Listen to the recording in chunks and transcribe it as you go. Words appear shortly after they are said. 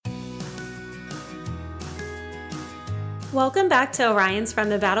Welcome back to Orion's From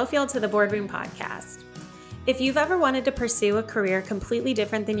the Battlefield to the Boardroom podcast. If you've ever wanted to pursue a career completely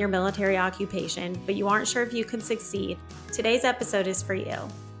different than your military occupation, but you aren't sure if you can succeed, today's episode is for you.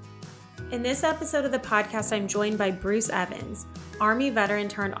 In this episode of the podcast, I'm joined by Bruce Evans, Army veteran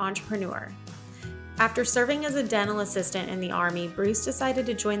turned entrepreneur. After serving as a dental assistant in the Army, Bruce decided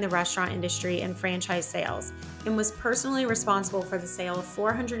to join the restaurant industry and franchise sales, and was personally responsible for the sale of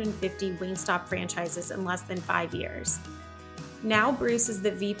 450 Wingstop franchises in less than 5 years. Now Bruce is the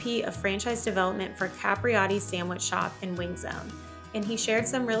VP of Franchise Development for Capriotti Sandwich Shop and Wing Zone, and he shared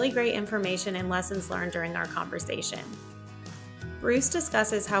some really great information and lessons learned during our conversation. Bruce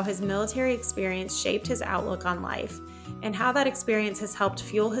discusses how his military experience shaped his outlook on life, and how that experience has helped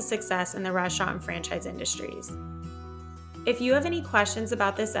fuel his success in the restaurant and franchise industries. If you have any questions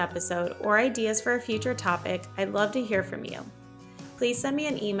about this episode or ideas for a future topic, I'd love to hear from you. Please send me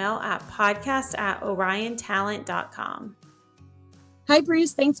an email at podcast@oriontalent.com. Hi,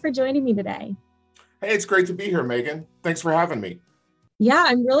 Bruce. Thanks for joining me today. Hey, it's great to be here, Megan. Thanks for having me. Yeah,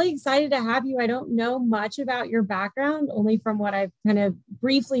 I'm really excited to have you. I don't know much about your background, only from what I've kind of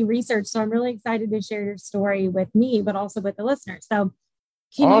briefly researched. So I'm really excited to share your story with me, but also with the listeners. So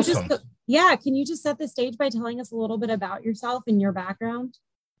Awesome. Can you just set the stage by telling us a little bit about yourself and your background?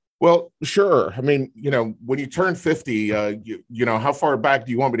 Well, sure. I mean, when you turn 50, how far back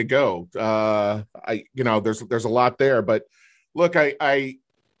do you want me to go? There's a lot there, but look, I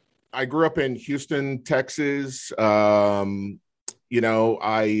grew up in Houston, Texas. I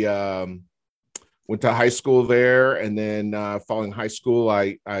went to high school there, and then following high school,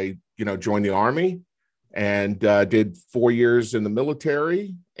 I joined the Army and did 4 years in the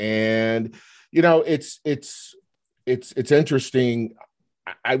military. And it's interesting.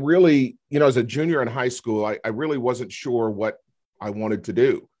 I really, as a junior in high school, I really wasn't sure what I wanted to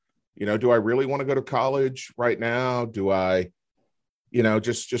do. Do I really want to go to college right now? Do I,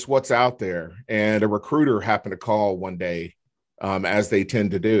 just what's out there? And a recruiter happened to call one day, as they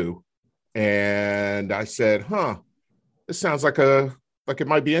tend to do. And I said, this sounds like it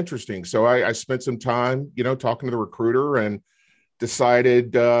might be interesting. So I spent some time, talking to the recruiter, and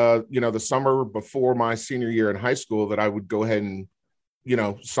decided, the summer before my senior year in high school, that I would go ahead and,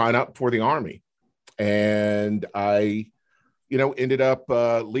 sign up for the Army. And I, ended up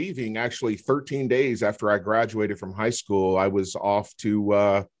leaving actually 13 days after I graduated from high school. I was off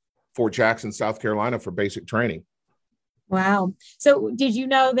to Fort Jackson, South Carolina for basic training. Wow. So did you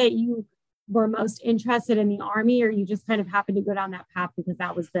know that you were most interested in the Army, or you just kind of happened to go down that path because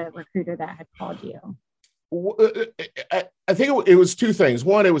that was the recruiter that had called you? I think it was two things.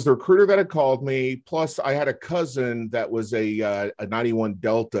 One, it was the recruiter that had called me. Plus, I had a cousin that was a 91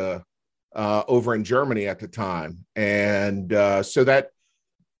 Delta over in Germany at the time. And so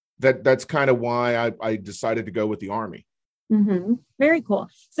that's kind of why I decided to go with the Army. Mm-hmm. Very cool.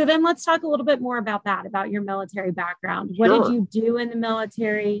 So then let's talk a little bit more about that, about your military background. What Sure. did you do in the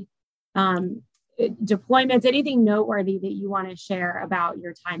military? Deployments, anything noteworthy that you want to share about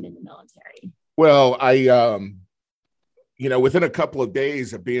your time in the military? Well, I, within a couple of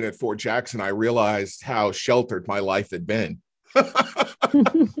days of being at Fort Jackson, I realized how sheltered my life had been.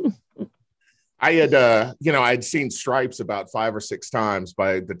 I had, I'd seen stripes about 5 or 6 times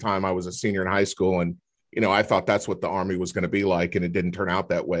by the time I was a senior in high school. And, I thought that's what the Army was going to be like, and it didn't turn out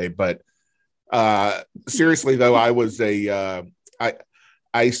that way. But seriously, though, I was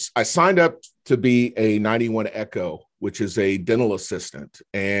I signed up to be a 91 Echo, which is a dental assistant.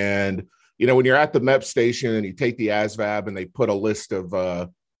 And, when you're at the MEP station and you take the ASVAB and they put a list of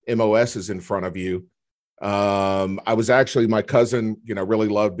MOSs in front of you, I was actually, my cousin, really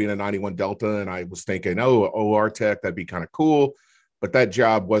loved being a 91 Delta. And I was thinking, OR tech, that'd be kind of cool. But that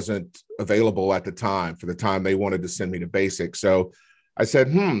job wasn't available at the time, for the time they wanted to send me to basic. So I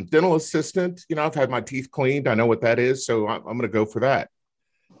said, dental assistant, I've had my teeth cleaned. I know what that is. So I'm going to go for that.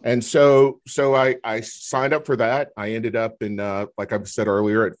 And so I signed up for that. I ended up in, like I said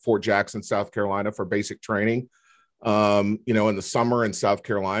earlier, at Fort Jackson, South Carolina for basic training. In the summer in South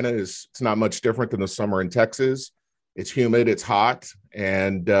Carolina it's not much different than the summer in Texas. It's humid, it's hot.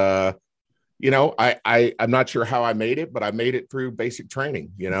 And, I'm not sure how I made it, but I made it through basic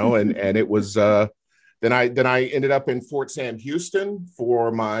training, and it was, then I ended up in Fort Sam Houston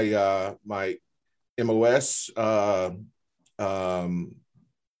for my, my MOS,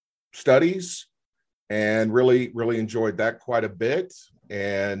 studies, and really enjoyed that quite a bit.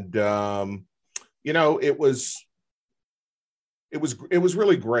 And it was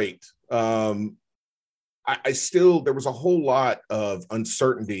really great. I still, there was a whole lot of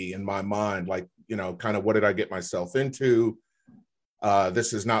uncertainty in my mind, like, kind of what did I get myself into?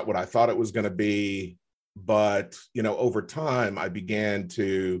 This is not what I thought it was going to be. but, over time I began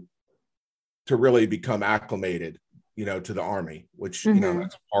to really become acclimated, to the Army, which,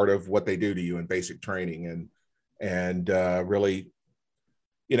 that's part of what they do to you in basic training, and really,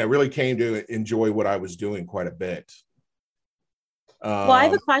 really came to enjoy what I was doing quite a bit. Well, I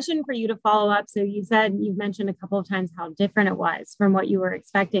have a question for you to follow up. So you've mentioned a couple of times how different it was from what you were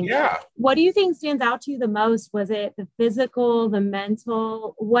expecting. Yeah. What do you think stands out to you the most? Was it the physical, the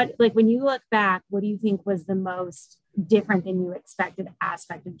mental? When you look back, what do you think was the most different than you expected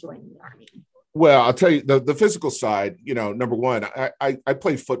aspect of joining the Army? Well, I'll tell you the physical side, number one, I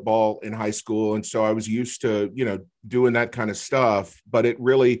played football in high school. And so I was used to, doing that kind of stuff, but I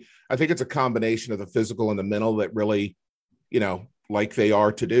think it's a combination of the physical and the mental that really, like they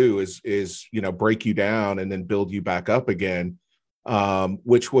are to do is break you down and then build you back up again.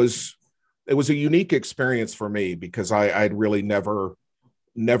 It was a unique experience for me because I'd really never,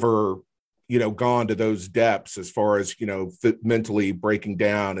 gone to those depths as far as, mentally breaking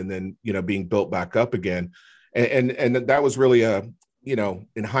down and then, being built back up again. And that was really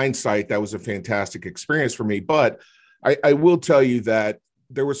in hindsight, that was a fantastic experience for me. But I will tell you that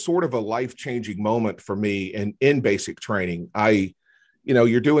there was sort of a life-changing moment for me in basic training.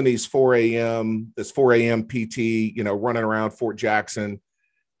 You're doing these 4 a.m. PT, running around Fort Jackson.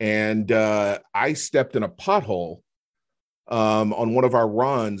 And I stepped in a pothole on one of our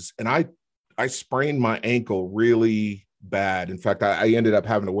runs, and I sprained my ankle really bad. In fact, I ended up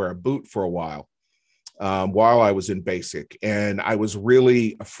having to wear a boot for a while I was in basic. And I was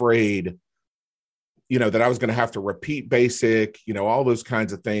really afraid, that I was going to have to repeat basic, all those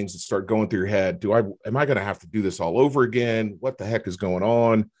kinds of things that start going through your head. Am I going to have to do this all over again? What the heck is going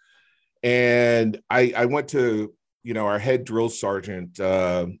on? And I went to, our head drill sergeant,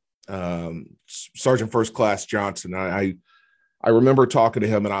 Sergeant First Class Johnson. I remember talking to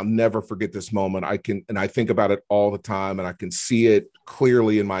him, and I'll never forget this moment. I think about it all the time, and I can see it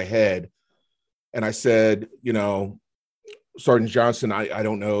clearly in my head. And I said, Sergeant Johnson, I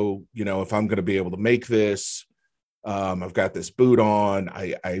don't know, if I'm going to be able to make this. I've got this boot on.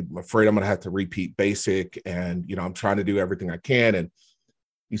 I'm afraid I'm going to have to repeat basic, and, I'm trying to do everything I can. And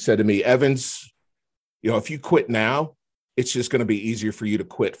he said to me, Evans, if you quit now, it's just going to be easier for you to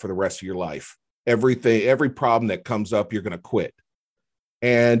quit for the rest of your life. Every problem that comes up, you're going to quit.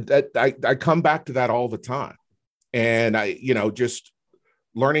 And I come back to that all the time. And just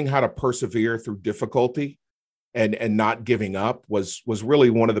learning how to persevere through difficulty and not giving up was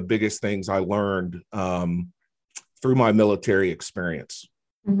really one of the biggest things I learned through my military experience.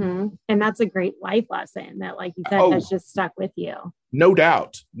 Mm-hmm. And that's a great life lesson that, like you said, has just stuck with you. No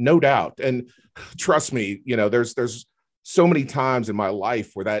doubt. And trust me, there's so many times in my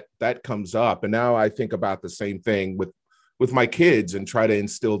life where that comes up. And now I think about the same thing with my kids and try to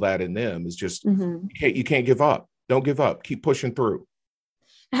instill that in them. Is just, you can't give up. Don't give up. Keep pushing through.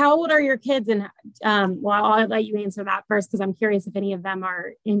 How old are your kids? And I'll let you answer that first, because I'm curious if any of them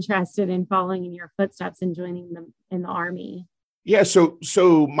are interested in following in your footsteps and joining them in the Army. Yeah.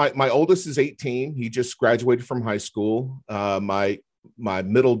 So my oldest is 18. He just graduated from high school. My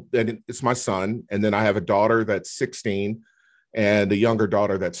middle, and it's my son. And then I have a daughter that's 16 and a younger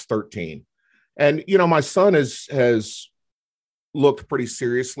daughter that's 13. And, my son has looked pretty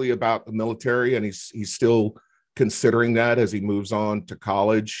seriously about the military, and he's still considering that as he moves on to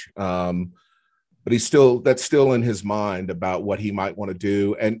college. But that's still in his mind about what he might want to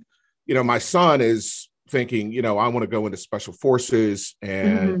do. And, my son is thinking, I want to go into special forces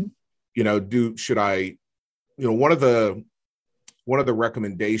and, should I, one of the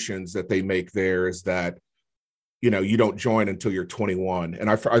recommendations that they make there is that, you don't join until you're 21. And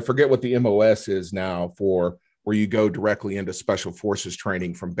I forget what the MOS is now for where you go directly into special forces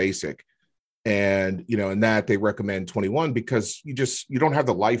training from basic. And, in that they recommend 21 because you don't have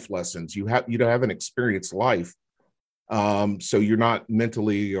the life lessons. You don't have an experienced life. So you're not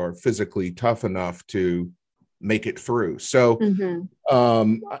mentally or physically tough enough to make it through. So,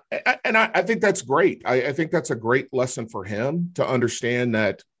 I think that's great. I think that's a great lesson for him to understand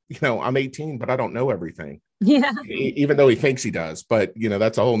that, I'm 18, but I don't know everything. Yeah. Even though he thinks he does, but,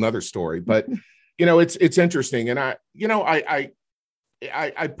 that's a whole nother story. But, it's interesting. And I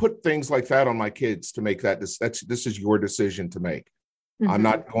put things like that on my kids to make this is your decision to make. I'm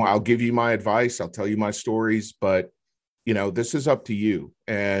not going, I'll give you my advice. I'll tell you my stories, but this is up to you.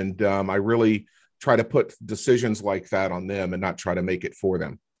 And I really try to put decisions like that on them and not try to make it for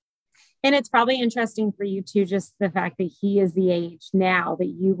them. And it's probably interesting for you too, just the fact that he is the age now that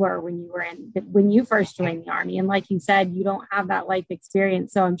you were when you first joined the Army. And like you said, you don't have that life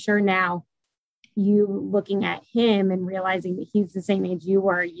experience. So I'm sure now you looking at him and realizing that he's the same age you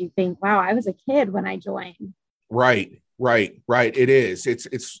were, you think, wow, I was a kid when I joined. Right. It is.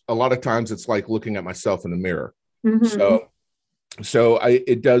 It's a lot of times it's like looking at myself in the mirror. Mm-hmm. So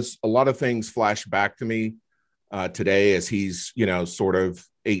it does a lot of things flash back to me today as he's, sort of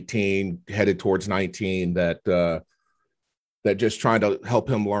 18 headed towards 19, that just trying to help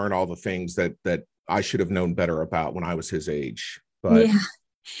him learn all the things that I should have known better about when I was his age. But yeah.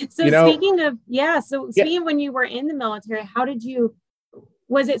 So speaking of when you were in the military,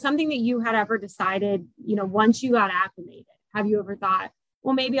 was it something that you had ever decided, once you got acclimated, have you ever thought,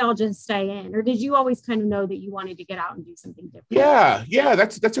 well, maybe I'll just stay in, or did you always kind of know that you wanted to get out and do something different? Yeah.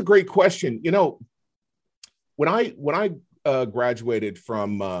 That's a great question. When I graduated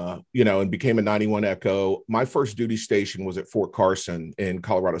from, and became a 91 Echo, my first duty station was at Fort Carson in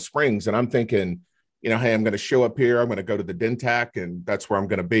Colorado Springs. And I'm thinking, hey, I'm going to show up here. I'm going to go to the DENTAC and that's where I'm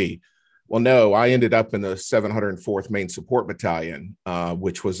going to be. Well, no, I ended up in the 704th Main Support Battalion,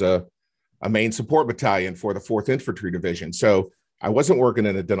 which was a main support battalion for the 4th Infantry Division. So I wasn't working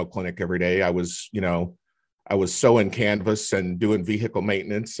in a dental clinic every day. I was sewing canvas and doing vehicle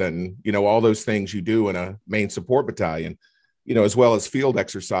maintenance and, all those things you do in a main support battalion, as well as field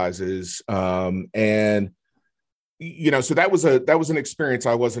exercises. So that was an experience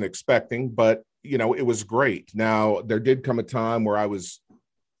I wasn't expecting, but, it was great. Now, there did come a time where I was,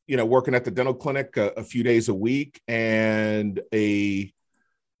 working at the dental clinic a few days a week, and a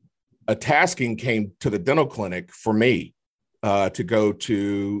tasking came to the dental clinic for me to go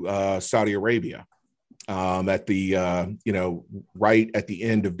to Saudi Arabia at the, right at the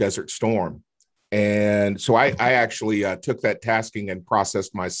end of Desert Storm. And so I actually took that tasking and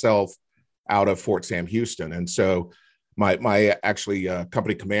processed myself out of Fort Sam Houston. And so my actually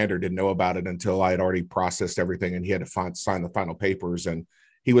company commander didn't know about it until I had already processed everything, and he had to sign the final papers. And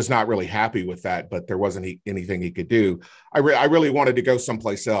he was not really happy with that, but there wasn't anything he could do. I really wanted to go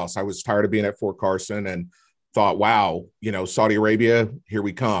someplace else. I was tired of being at Fort Carson and thought, wow, Saudi Arabia, here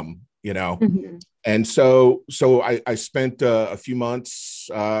we come, Mm-hmm. And so I spent a few months,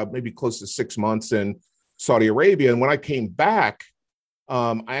 maybe close to 6 months in Saudi Arabia. And when I came back,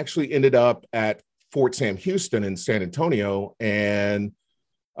 I actually ended up at Fort Sam Houston in San Antonio, and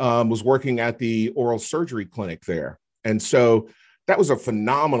was working at the oral surgery clinic there. And so that was a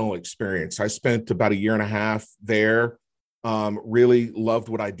phenomenal experience. I spent about a year and a half there, really loved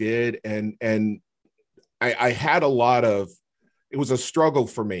what I did. And I had it was a struggle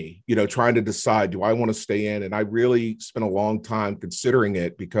for me, trying to decide, do I want to stay in? And I really spent a long time considering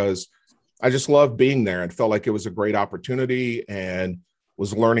it because I just loved being there and felt like it was a great opportunity and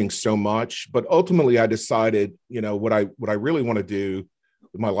was learning so much. But ultimately I decided, what I really want to do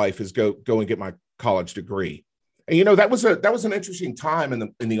with my life is go and get my college degree. And, that was an interesting time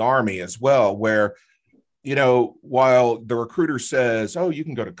in the Army as well, where, while the recruiter says, oh, you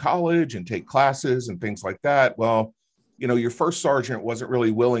can go to college and take classes and things like that. Well, your first sergeant wasn't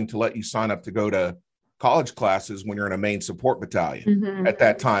really willing to let you sign up to go to college classes when you're in a main support battalion Mm-hmm. at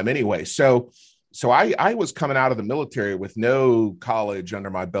that time anyway. So I was coming out of the military with no college under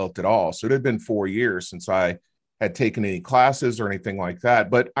my belt at all. So it had been 4 years since I had taken any classes or anything like that.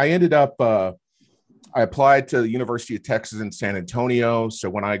 But I ended up, I applied to the University of Texas in San Antonio. So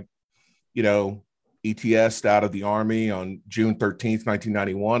when I, ETS'd out of the Army on June 13th,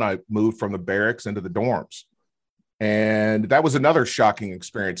 1991, I moved from the barracks into the dorms. And that was another shocking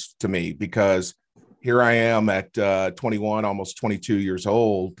experience to me because here I am at 21, almost 22 years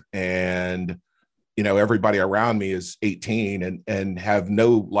old. And, everybody around me is 18 and have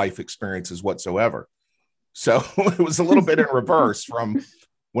no life experiences whatsoever. So it was a little bit in reverse from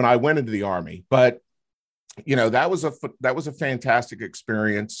when I went into the Army. But, that was a fantastic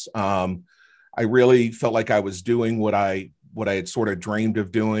experience. I really felt like I was doing what I had sort of dreamed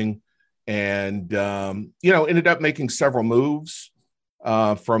of doing. And, ended up making several moves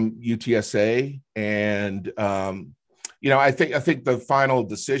from UTSA. And, I think the final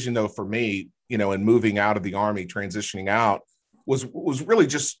decision, though, for me, in moving out of the Army, transitioning out, was really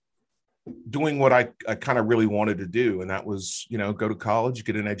just doing what I kind of really wanted to do. And that was, go to college,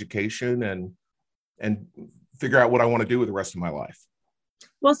 get an education, and figure out what I want to do with the rest of my life.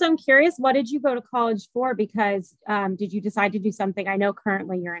 Well, so I'm curious, what did you go to college for? Because did you decide to do something? I know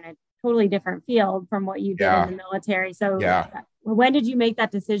currently you're in a totally different field from what you did in the military. So when did you make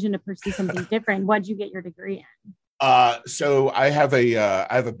that decision to pursue something different? What did you get your degree in? So I have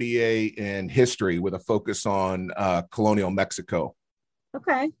a BA in history with a focus on colonial Mexico.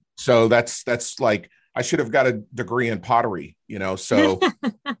 Okay. So that's like, I should have got a degree in pottery, so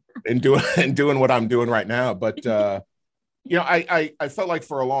and doing what I'm doing right now. But I felt like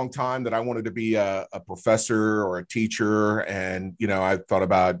for a long time that I wanted to be a professor or a teacher. And, I thought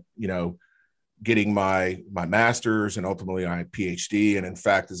about, getting my master's and ultimately my PhD. And in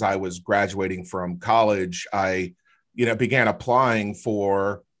fact, as I was graduating from college, I, began applying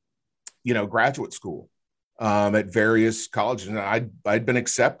for, graduate school at various colleges, and I'd been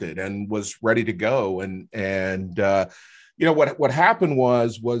accepted and was ready to go. What happened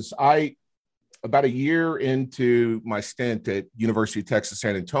was I, about a year into my stint at University of Texas,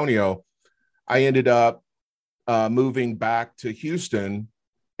 San Antonio, I ended up moving back to Houston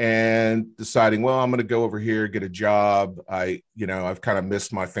and deciding, well, I'm going to go over here, get a job. I've kind of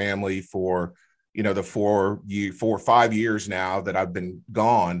missed my family for, the 4 or 5 years now that I've been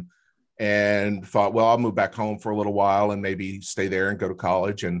gone, and thought, well, I'll move back home for a little while and maybe stay there and go to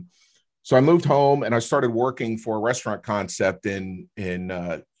college. And so I moved home and I started working for a restaurant concept in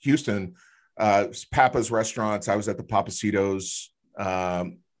Houston, Papa's Restaurants. I was at the Papacitos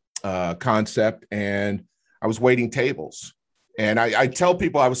concept, and I was waiting tables. And I tell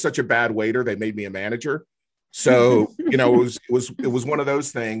people I was such a bad waiter, they made me a manager. So, it was one of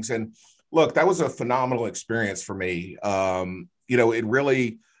those things. And look, that was a phenomenal experience for me. It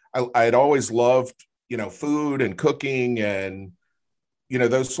really, I had always loved, food and cooking and,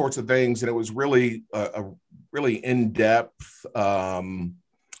 those sorts of things. And it was really a really in-depth,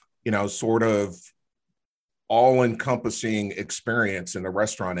 sort of all-encompassing experience in the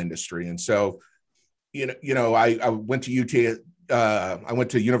restaurant industry. And so, I went to UT. I went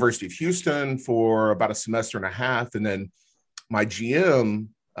to University of Houston for about a semester and a half, and then my GM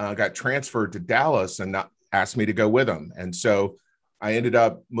got transferred to Dallas and asked me to go with him. And so I ended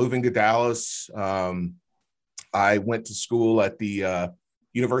up moving to Dallas. I went to school at the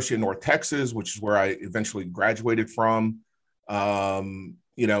University of North Texas, which is where I eventually graduated from.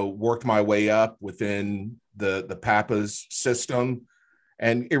 Worked my way up within the Papa's system.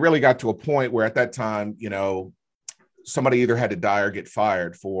 And it really got to a point where at that time, somebody either had to die or get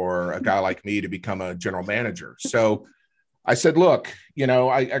fired for a guy like me to become a general manager. So I said, look,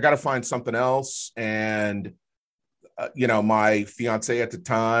 I got to find something else. And, my fiance at the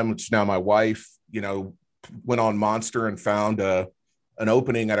time, which is now my wife, went on Monster and found an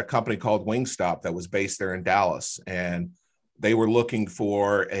opening at a company called Wingstop that was based there in Dallas. And they were looking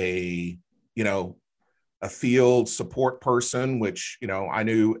for a field support person, which, I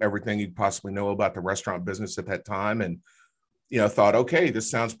knew everything you'd possibly know about the restaurant business at that time. And, thought, okay, this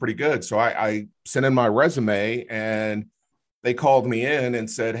sounds pretty good. So I sent in my resume, and they called me in and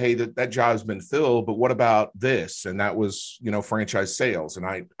said, hey, that job's been filled, but what about this? And that was, franchise sales. And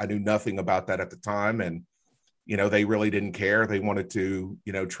I knew nothing about that at the time. And, they really didn't care. They wanted to,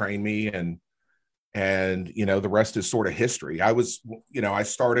 train me, and the rest is sort of history. I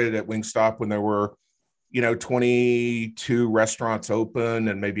started at Wingstop when there were, 22 restaurants open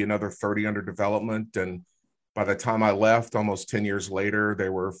and maybe another 30 under development. And by the time I left, almost 10 years later,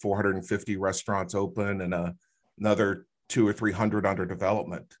 there were 450 restaurants open and another 200 or 300 under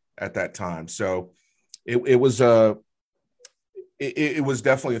development at that time. So it was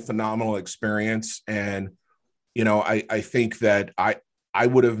definitely a phenomenal experience. And, I think that I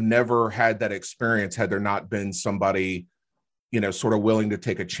would have never had that experience had there not been somebody, sort of willing to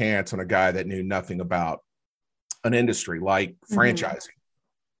take a chance on a guy that knew nothing about an industry like franchising.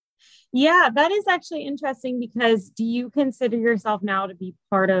 Yeah, that is actually interesting, because do you consider yourself now to be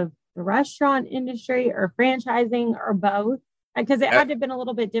part of the restaurant industry or franchising or both? Because it had to have been a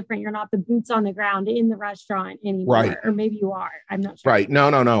little bit different. You're not the boots on the ground in the restaurant anymore, right? Or maybe you are. I'm not sure. Right. No.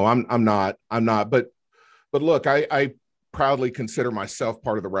 I'm not. But look, I proudly consider myself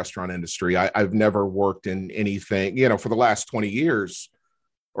part of the restaurant industry. I've never worked in anything, for the last 20 years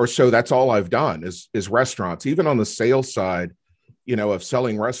or so. That's all I've done is restaurants. Even on the sales side, of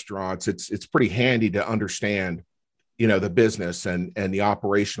selling restaurants, it's pretty handy to understand, the business and the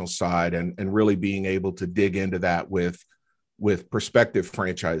operational side, and really being able to dig into that with prospective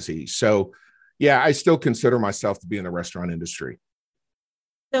franchisees. So yeah, I still consider myself to be in the restaurant industry.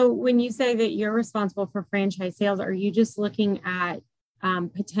 So when you say that you're responsible for franchise sales, are you just looking at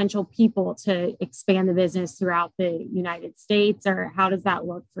potential people to expand the business throughout the United States, or how does that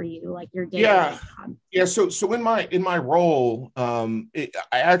look for you? Like your day? Yeah. So in my role, I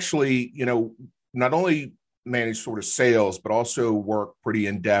actually, not only manage sort of sales, but also work pretty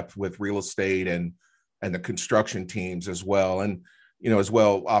in depth with real estate and the construction teams as well, and as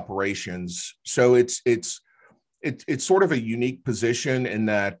well operations. So it's sort of a unique position in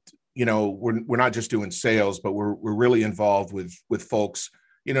that, we're not just doing sales, but we're really involved with folks,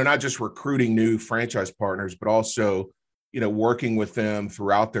 not just recruiting new franchise partners, but also, working with them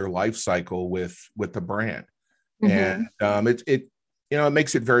throughout their life cycle with the brand. And it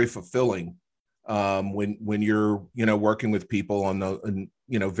makes it very fulfilling when you're, working with people on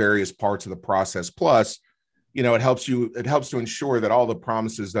various parts of the process. Plus, it helps to ensure that all the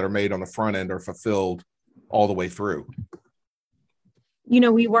promises that are made on the front end are fulfilled all the way through.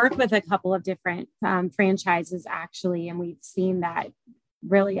 We work with a couple of different franchises actually, and we've seen that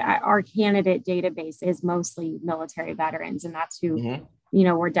really our candidate database is mostly military veterans, and that's who,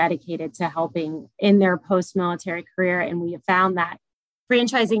 we're dedicated to helping in their post-military career. And we have found that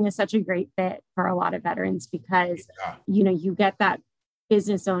franchising is such a great fit for a lot of veterans because, you get that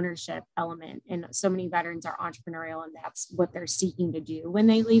business ownership element, and so many veterans are entrepreneurial, and that's what they're seeking to do when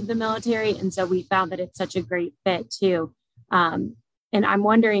they leave the military. And so we found that it's such a great fit too. And I'm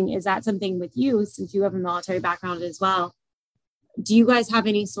wondering, is that something with you, since you have a military background as well? Do you guys have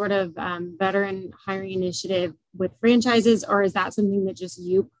any sort of veteran hiring initiative with franchises, or is that something that just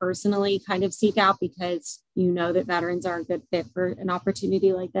you personally kind of seek out because you know that veterans are a good fit for an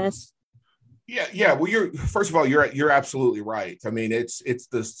opportunity like this? Yeah. Well, first of all, you're absolutely right. I mean, it's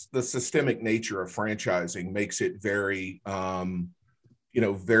the systemic nature of franchising makes it very,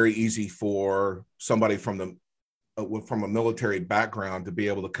 very easy for somebody from a military background to be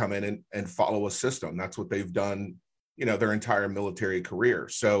able to come in and follow a system. That's what they've done, their entire military career.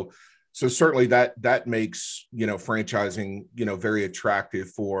 So certainly that makes, franchising, very attractive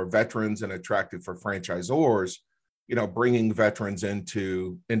for veterans and attractive for franchisors, bringing veterans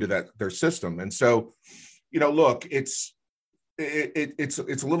into their system. And so, look, it's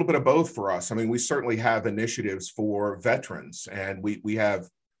a little bit of both for us. I mean, we certainly have initiatives for veterans, and we have,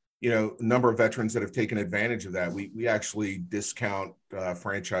 a number of veterans that have taken advantage of that. We actually discount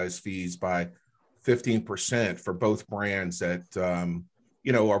franchise fees by 15% for both brands that,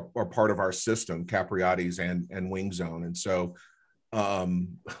 are part of our system, Capriotti's and Wing Zone. And so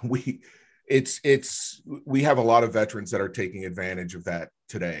we have a lot of veterans that are taking advantage of that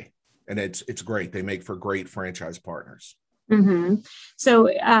today. And it's great. They make for great franchise partners. Mm-hmm. So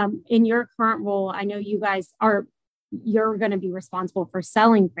in your current role, I know you're going to be responsible for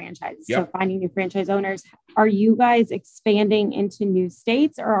selling franchises. Yep. So finding new franchise owners. Are you guys expanding into new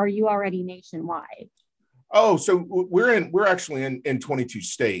states, or are you already nationwide? Oh, so we're actually in 22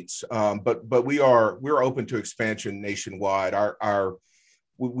 states, but we're open to expansion nationwide.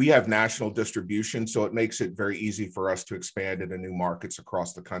 We have national distribution, so it makes it very easy for us to expand into new markets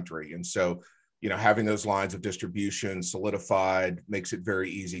across the country. And so, having those lines of distribution solidified makes it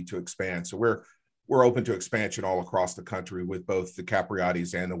very easy to expand. So we're open to expansion all across the country with both the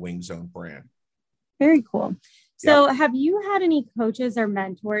Capriotti's and the Wing Zone brand. Very cool. So Have you had any coaches or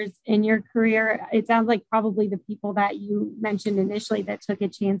mentors in your career? It sounds like probably the people that you mentioned initially that took a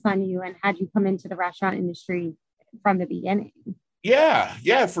chance on you and had you come into the restaurant industry from the beginning.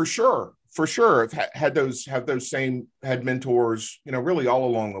 Yeah, for sure. I've had those mentors, really all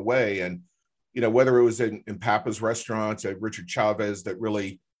along the way. And, whether it was in Papa's restaurants at Richard Chavez that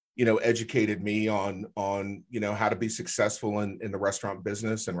really, educated me on, how to be successful in the restaurant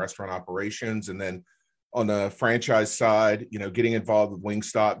business and restaurant operations. And then on the franchise side, getting involved with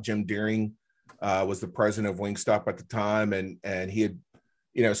Wingstop. Jim Deering was the president of Wingstop at the time. And he had,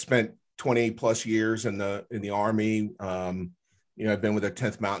 spent 20 plus years in the Army. I've been with the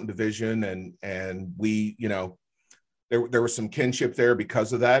 10th Mountain Division, and we, there was some kinship there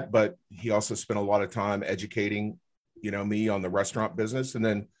because of that, but he also spent a lot of time educating, me on the restaurant business. And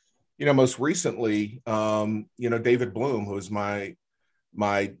then, most recently, David Bloom, who is my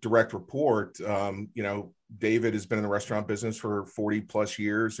direct report, David has been in the restaurant business for 40 plus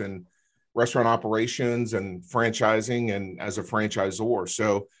years and restaurant operations and franchising and as a franchisor.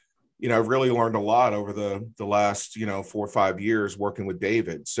 So, I've really learned a lot over the last, 4 or 5 years working with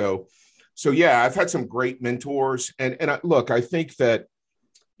David. So yeah, I've had some great mentors. And look, I think that,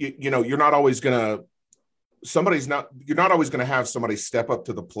 you're not always going to have somebody step up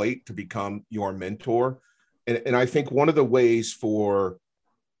to the plate to become your mentor. And I think one of the ways for,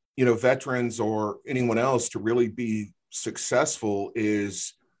 veterans or anyone else to really be successful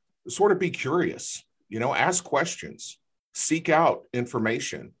is sort of be curious, ask questions, seek out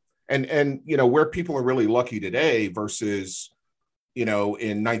information. And where people are really lucky today versus, in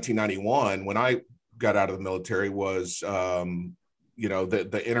 1991, when I got out of the military was, the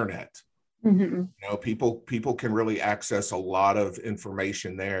internet. Mm-hmm. People can really access a lot of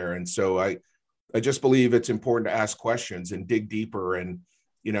information there. And so I just believe it's important to ask questions and dig deeper. And,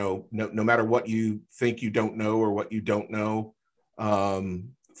 no matter what you think you don't know or what you don't know,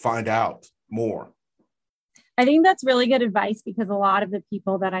 find out more. I think that's really good advice, because a lot of the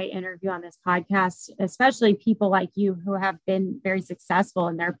people that I interview on this podcast, especially people like you who have been very successful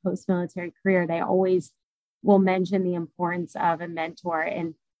in their post-military career, they always will mention the importance of a mentor.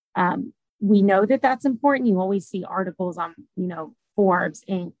 And we know that that's important. You always see articles on, Forbes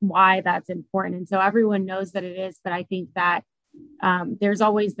and why that's important. And so everyone knows that it is, but I think that there's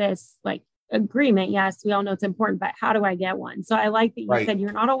always this like agreement. Yes, we all know it's important, but how do I get one? So I like that you said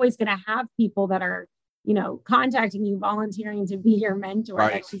you're not always going to have people that are, contacting you, volunteering to be your mentor.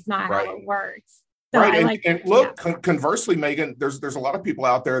 That's just not how it works. So and look, conversely, Megan, there's a lot of people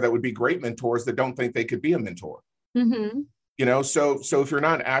out there that would be great mentors that don't think they could be a mentor. Mm-hmm. So if you're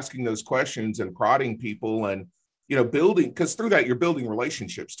not asking those questions and prodding people and, building, because through that, you're building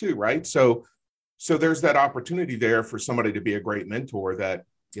relationships too, right? So there's that opportunity there for somebody to be a great mentor that,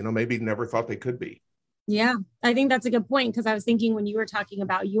 maybe never thought they could be. Yeah, I think that's a good point, because I was thinking when you were talking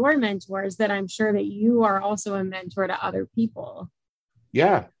about your mentors that I'm sure that you are also a mentor to other people.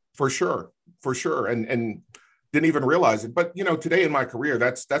 Yeah, for sure. And didn't even realize it. But, today in my career,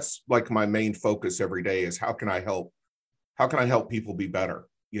 that's like my main focus every day is how can I help people be better?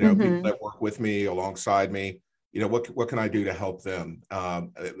 People that work with me, alongside me, what can I do to help them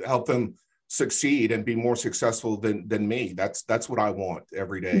succeed and be more successful than me? That's what I want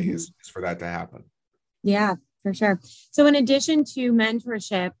every day is for that to happen. Yeah, for sure. So in addition to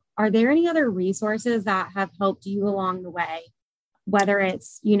mentorship, are there any other resources that have helped you along the way? Whether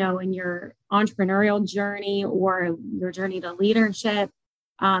it's, in your entrepreneurial journey or your journey to leadership,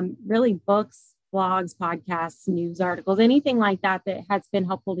 really books, blogs, podcasts, news articles, anything like that has been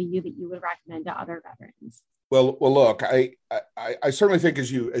helpful to you that you would recommend to other veterans? Well, look, I certainly think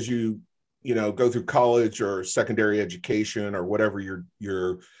as you go through college or secondary education or whatever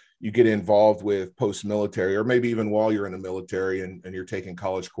you get involved with post-military, or maybe even while you're in the military and you're taking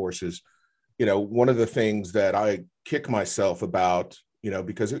college courses, one of the things that I kick myself about,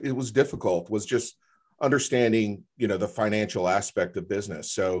 because it was difficult, was just understanding, the financial aspect of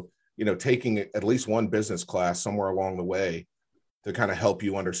business. So, taking at least one business class somewhere along the way to kind of help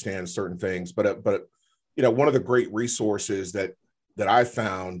you understand certain things. But one of the great resources that I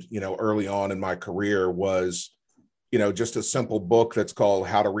found, early on in my career was, just a simple book that's called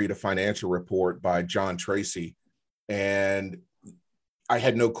How to Read a Financial Report by John Tracy. And I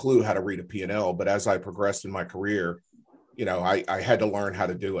had no clue how to read a P&L, but as I progressed in my career, I had to learn how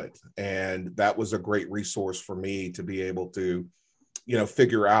to do it. And that was a great resource for me to be able to,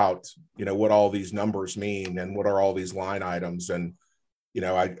 figure out, what all these numbers mean and what are all these line items, and,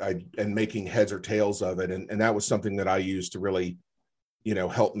 and making heads or tails of it. And that was something that I used to really,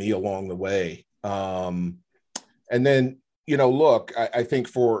 help me along the way. And then, look, I think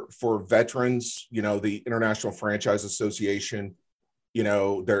for veterans, the International Franchise Association,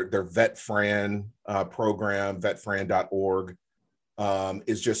 their VetFran program, vetfran.org,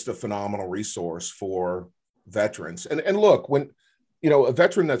 is just a phenomenal resource for veterans. And look, when, a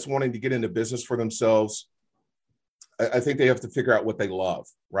veteran that's wanting to get into business for themselves, I think they have to figure out what they love,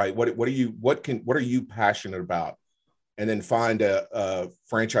 right? What are you passionate about? And then find a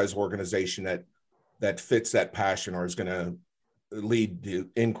franchise organization that fits that passion or is going to lead to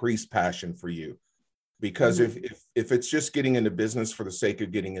increased passion for you. Because if it's just getting into business for the sake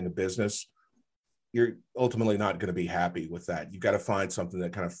of getting into business, you're ultimately not going to be happy with that. You've got to find something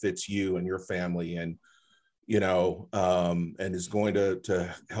that kind of fits you and your family, and, and is going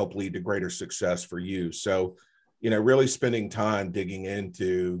to help lead to greater success for you. So, really spending time digging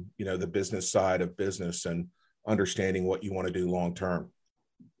into, the business side of business and understanding what you want to do long-term.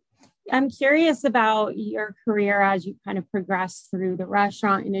 I'm curious about your career as you kind of progressed through the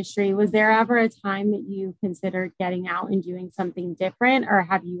restaurant industry. Was there ever a time that you considered getting out and doing something different, or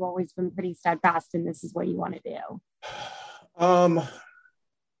have you always been pretty steadfast and this is what you want to do?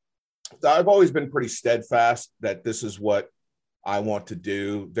 I've always been pretty steadfast that this is what I want to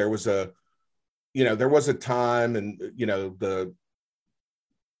do. There was a time in,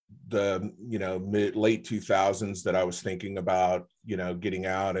 the late 2000s that I was thinking about, getting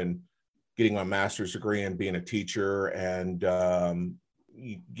out and getting my master's degree and being a teacher. And,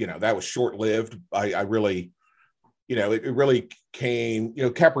 that was short-lived. I really, it really came,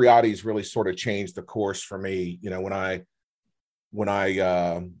 Capriotti's really sort of changed the course for me. When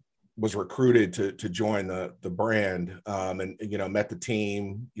I was recruited to join the brand, and, met the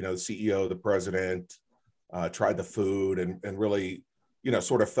team, the CEO, the president, tried the food and really,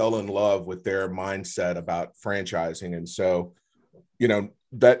 sort of fell in love with their mindset about franchising. And so,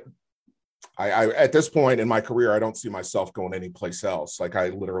 that I at this point in my career, I don't see myself going anyplace else. Like, I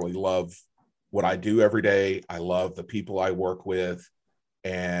literally love what I do every day. I love the people I work with,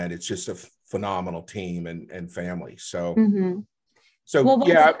 and it's just a phenomenal team and family. So, well,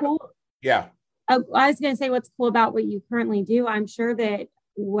 yeah. Cool. Yeah. I was going to say, what's cool about what you currently do, I'm sure that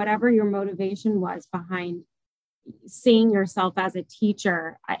whatever your motivation was behind seeing yourself as a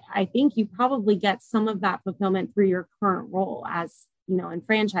teacher, I think you probably get some of that fulfillment through your current role as, in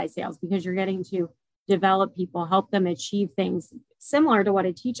franchise sales, because you're getting to develop people, help them achieve things similar to what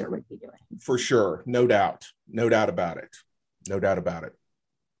a teacher would be doing. For sure. No doubt. No doubt about it. No doubt about it.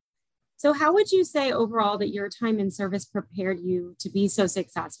 So how would you say overall that your time in service prepared you to be so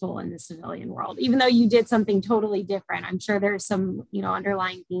successful in the civilian world, even though you did something totally different? I'm sure there's some,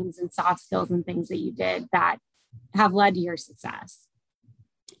 underlying themes and soft skills and things that you did that have led to your success.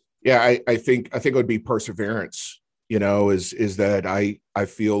 Yeah, I think it would be perseverance, is that I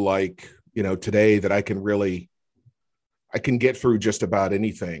feel like, today that I can get through just about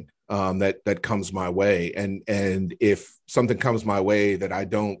anything that comes my way. And if something comes my way that I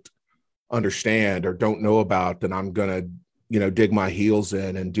don't understand or don't know about, then I'm going to, dig my heels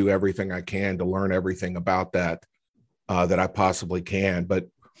in and do everything I can to learn everything about that I possibly can. But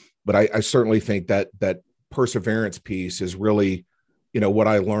I certainly think that perseverance piece is really, what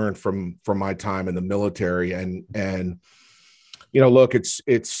I learned from my time in the military. And look,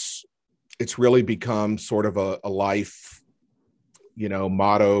 it's really become sort of a life,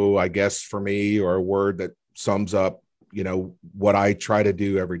 motto, I guess, for me, or a word that sums up, what I try to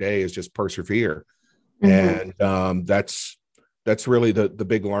do every day is just persevere. Mm-hmm. And that's really the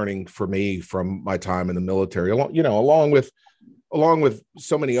big learning for me from my time in the military, along with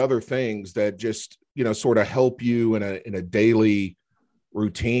so many other things that just, sort of help you in a daily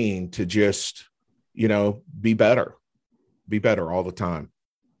routine to just, be better all the time.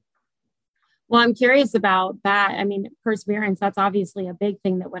 Well, I'm curious about that. I mean, perseverance, that's obviously a big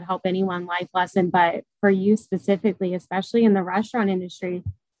thing that would help anyone life lesson. But for you specifically, especially in the restaurant industry,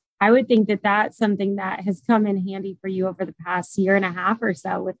 I would think that that's something that has come in handy for you over the past year and a half or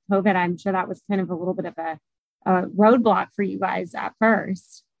so with COVID. I'm sure that was kind of a little bit of a roadblock for you guys at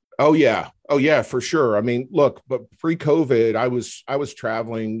first. Oh yeah, for sure. I mean, look, but pre-COVID, I was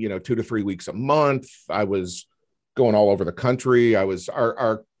traveling, 2 to 3 weeks a month. I was going all over the country.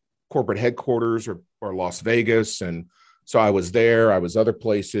 Our corporate headquarters are Las Vegas. And so I was there, I was other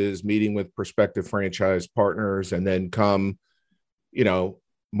places meeting with prospective franchise partners. And then come,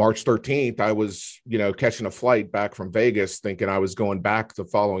 March 13th, I was, catching a flight back from Vegas thinking I was going back the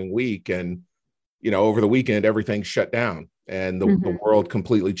following week. And, over the weekend, everything shut down and the world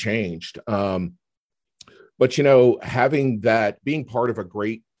completely changed. But, having that, being part of a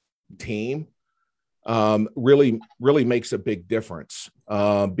great team, really makes a big difference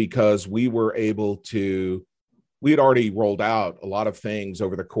because we had already rolled out a lot of things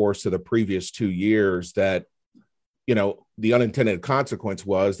over the course of the previous 2 years that, the unintended consequence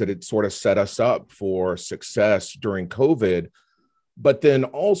was that it sort of set us up for success during COVID. But then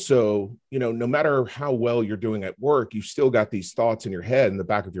also, no matter how well you're doing at work, you still got these thoughts in your head, in the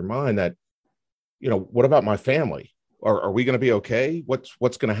back of your mind that, what about my family? Are we going to be okay?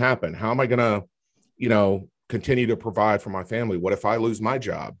 What's going to happen? How am I going to, continue to provide for my family? What if I lose my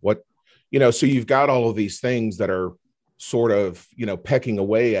job? So you've got all of these things that are sort of, pecking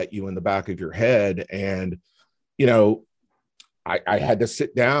away at you in the back of your head. And, I had to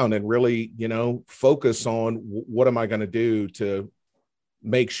sit down and really, focus on what am I going to do to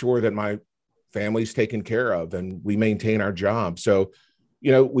make sure that my family's taken care of and we maintain our job. So,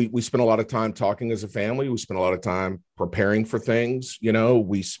 we spent a lot of time talking as a family. We spent a lot of time preparing for things. We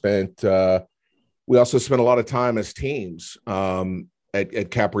also spent a lot of time as teams at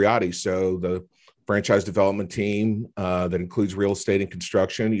Capriati. So the franchise development team that includes real estate and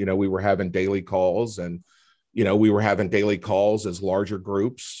construction, we were having daily calls and, we were having daily calls as larger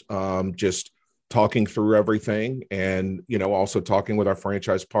groups, just talking through everything and, also talking with our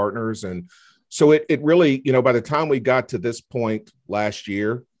franchise partners. And so it really, by the time we got to this point last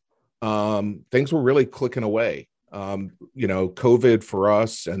year, things were really clicking away. COVID for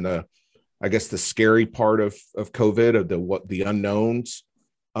us and I guess the scary part of COVID, of the unknowns,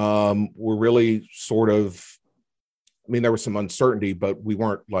 were really sort of, there was some uncertainty, but we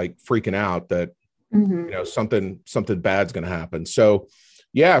weren't like freaking out that, something bad's going to happen. So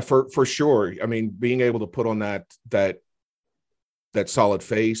yeah, for sure. Being able to put on that solid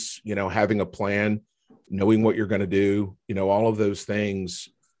face, having a plan, knowing what you're going to do, all of those things,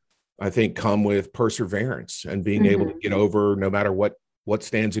 I think come with perseverance and being able to get over no matter what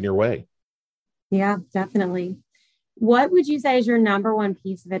stands in your way. Yeah, definitely. What would you say is your number one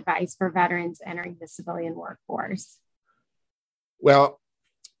piece of advice for veterans entering the civilian workforce? Well,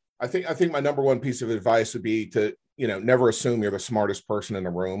 I think my number one piece of advice would be to, never assume you're the smartest person in the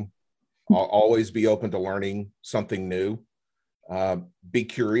room. I'll always be open to learning something new. Be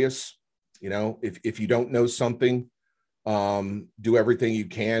curious. If you don't know something, do everything you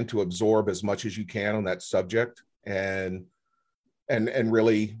can to absorb as much as you can on that subject. and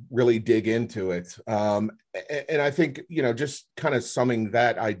really, really dig into it. And I think, just kind of summing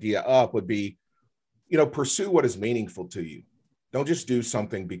that idea up would be, pursue what is meaningful to you. Don't just do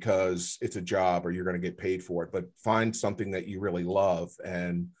something because it's a job or you're going to get paid for it, but find something that you really love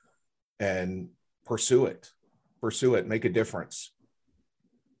and pursue it, make a difference.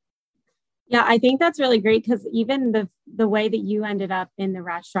 Yeah, I think that's really great, because even the way that you ended up in the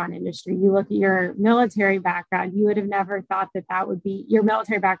restaurant industry, you look at your military background, you would have never thought that would be your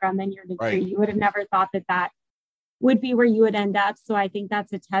military background, then your degree. Right. You would have never thought that would be where you would end up. So I think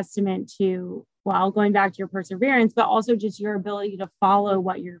that's a testament to, well, going back to your perseverance, but also just your ability to follow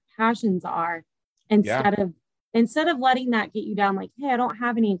what your passions are instead of letting that get you down. Like, hey, I don't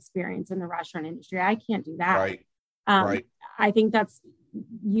have any experience in the restaurant industry, I can't do that. Right. Right. I think that's,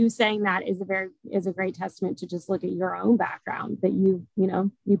 you saying that is a great testament to just look at your own background, that you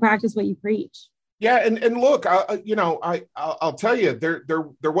practice what you preach. Yeah. And look, I'll tell you,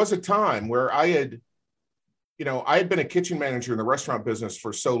 there was a time where I had been a kitchen manager in the restaurant business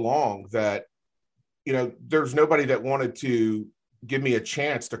for so long that, there's nobody that wanted to give me a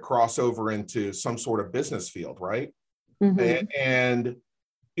chance to cross over into some sort of business field. Right. Mm-hmm. And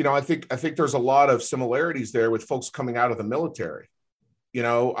I think there's a lot of similarities there with folks coming out of the military,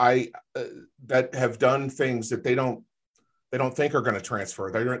 that have done things that they don't think are going to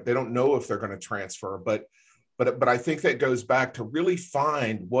transfer. They don't know if they're going to transfer, but I think that goes back to really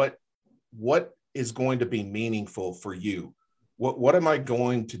find what is going to be meaningful for you. What am I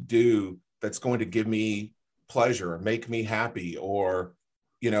going to do that's going to give me pleasure, make me happy, or,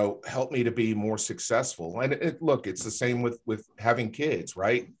 help me to be more successful? And look, it's the same with having kids,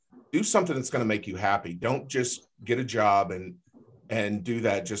 right? Do something that's going to make you happy. Don't just get a job and do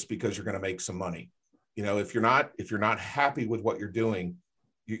that just because you're going to make some money. If you're not happy with what you're doing,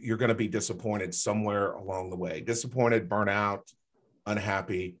 you're going to be disappointed somewhere along the way. Disappointed, burnout,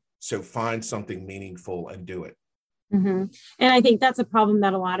 unhappy. So find something meaningful and do it. Mm-hmm. And I think that's a problem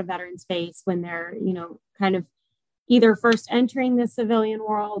that a lot of veterans face when they're, kind of either first entering the civilian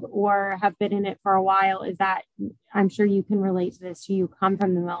world or have been in it for a while, is that, I'm sure you can relate to this. You come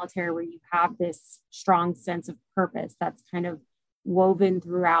from the military where you have this strong sense of purpose that's kind of woven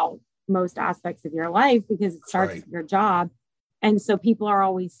throughout most aspects of your life, because it starts with your job. And so people are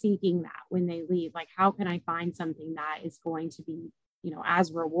always seeking that when they leave. Like, how can I find something that is going to be,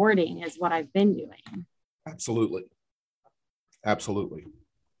 as rewarding as what I've been doing? Absolutely.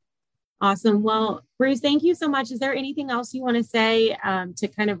 Awesome. Well, Bruce, thank you so much. Is there anything else you want to say to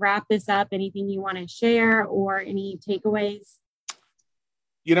kind of wrap this up? Anything you want to share or any takeaways?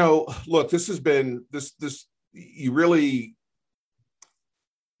 Look, this has been you really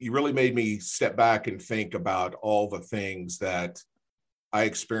made me step back and think about all the things that I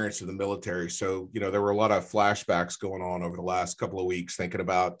experienced in the military. So, there were a lot of flashbacks going on over the last couple of weeks, thinking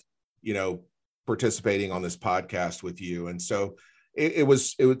about, participating on this podcast with you. And so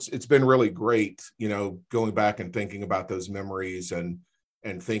it's been really great, going back and thinking about those memories and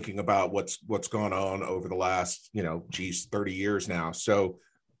thinking about what's gone on over the last, 30 years now. So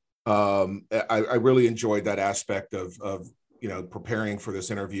I really enjoyed that aspect of preparing for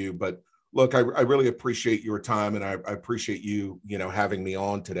this interview. But look, I really appreciate your time, and I appreciate you, having me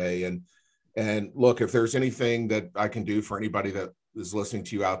on today. And look, if there's anything that I can do for anybody that is listening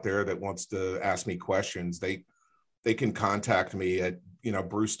to you out there that wants to ask me questions, they can contact me at,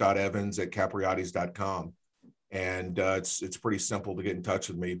 bruce.evans@capriottis.com. And it's pretty simple to get in touch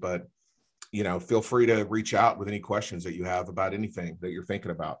with me, but, feel free to reach out with any questions that you have about anything that you're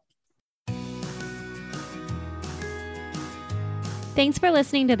thinking about. Thanks for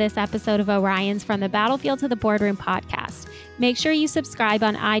listening to this episode of Orions From the Battlefield to the Boardroom podcast. Make sure you subscribe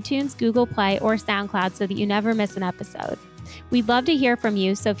on iTunes, Google Play, or SoundCloud so that you never miss an episode. We'd love to hear from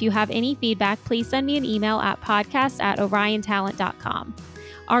you, so if you have any feedback, please send me an email at podcast@oriontalent.com.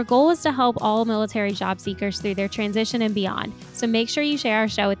 Our goal is to help all military job seekers through their transition and beyond, so make sure you share our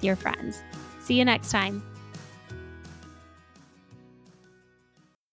show with your friends. See you next time.